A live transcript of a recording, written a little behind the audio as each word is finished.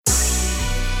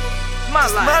my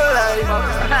life.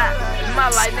 It's my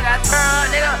life, nigga. I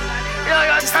turn, nigga. You know,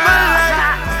 you turn.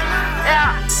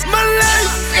 Yeah. It's my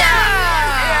life. Yeah.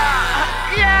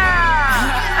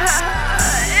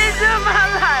 It's just my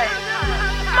life.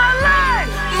 My life.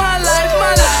 My life,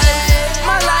 my life.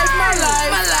 My life, my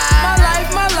life. My life,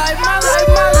 my life, my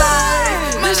life, my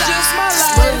life. This just my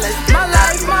life. My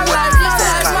life, my life, my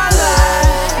life, my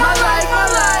life. My life, my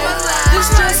life. This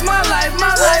just my life,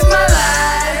 my life, my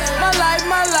life. My life,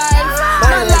 my life.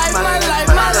 My life, my life,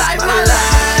 my life, my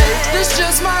life. This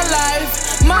just my life.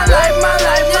 My life, my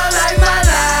life, my life, my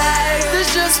life.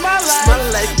 This just my life.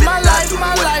 My life,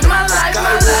 my life, my life,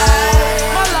 my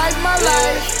life. My life, my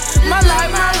life. My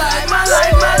life, my life, my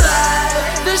life, my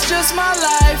life. This just my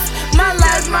life. My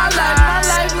life, my life, my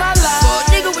life, my life. Boy,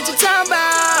 nigga, what you talking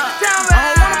about?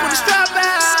 I don't wanna put a strap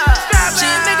out.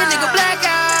 Shit, make a nigga black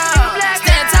out.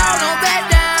 Stand tall, don't back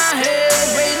down. Hey,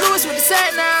 Ray Lewis with the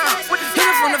set now. Hit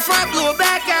him from the front, blew it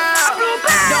back out.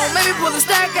 Don't make me pull the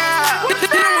stack out.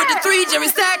 Hit him with the 3, Jerry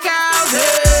Stackhouse.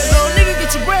 Hey, little nigga,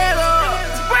 get your bread up.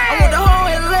 I want the whole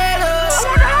and later.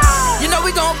 You know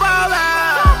we gon' ball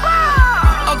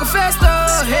out. Uncle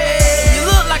Fester, hey, you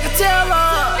look like a teller.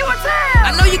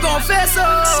 I know you gon' fess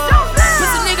up.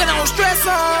 Pussy nigga don't stress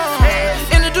on.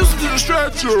 Introduce him to the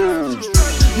stretcher.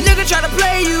 Nigga try to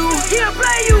play you. He'll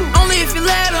play you. Only if you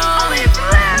let him.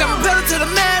 Got my pedal to the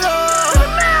metal.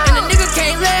 And the nigga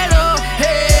can't let up.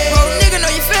 Hey, bro, nigga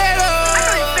know you fed up.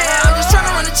 I'm just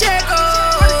tryna run the check up.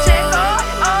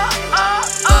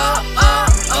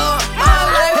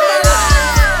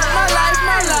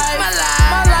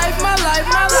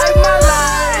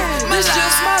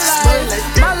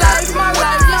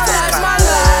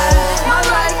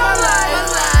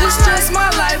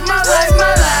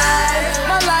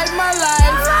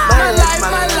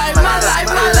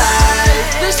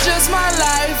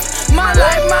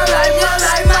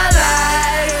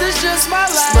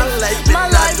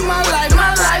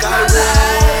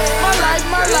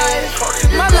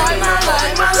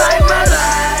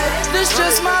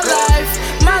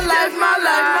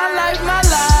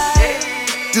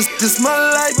 This my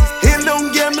life, and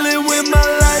don't gambling with my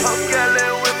life.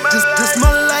 This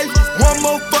my life, one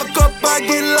more fuck up, I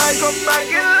get life.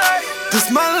 This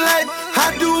my life,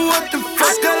 I do what the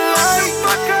fuck I like.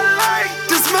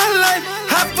 This my life,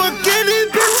 I forget it,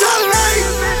 bitch, I like.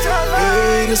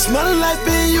 Hey, this my life,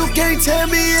 and you can't tell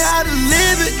me how to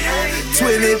live it.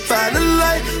 25 to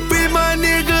life, free my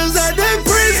niggas out that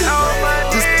prison.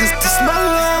 This my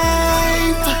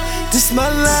life, this my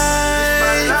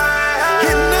life.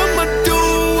 And I'ma do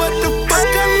what the fuck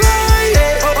I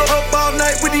like. Up all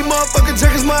night with these motherfucking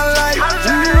checkers, my life.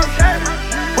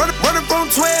 Running from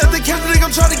 12, they catch a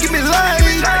nigga trying to give me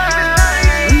life.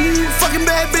 Fucking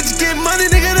bad bitch, get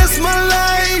money, nigga, that's my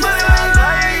life.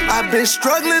 I've been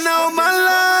struggling all my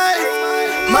life.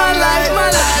 My life, my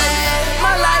life.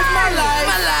 My life, my life.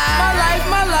 My life,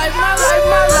 my life, my life,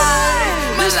 my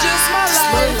life. This just my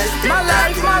life. My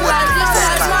life, my life, my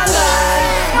life, my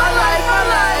life. My life, my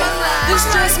life. This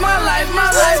just my life,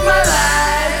 my life, my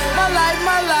life. My life,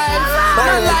 my life.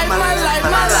 My life, my life,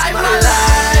 my life, my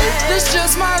life. This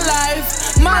just my life.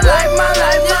 My life, my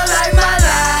life, my life, my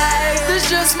life. This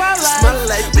just my life.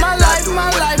 My life,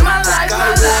 my life.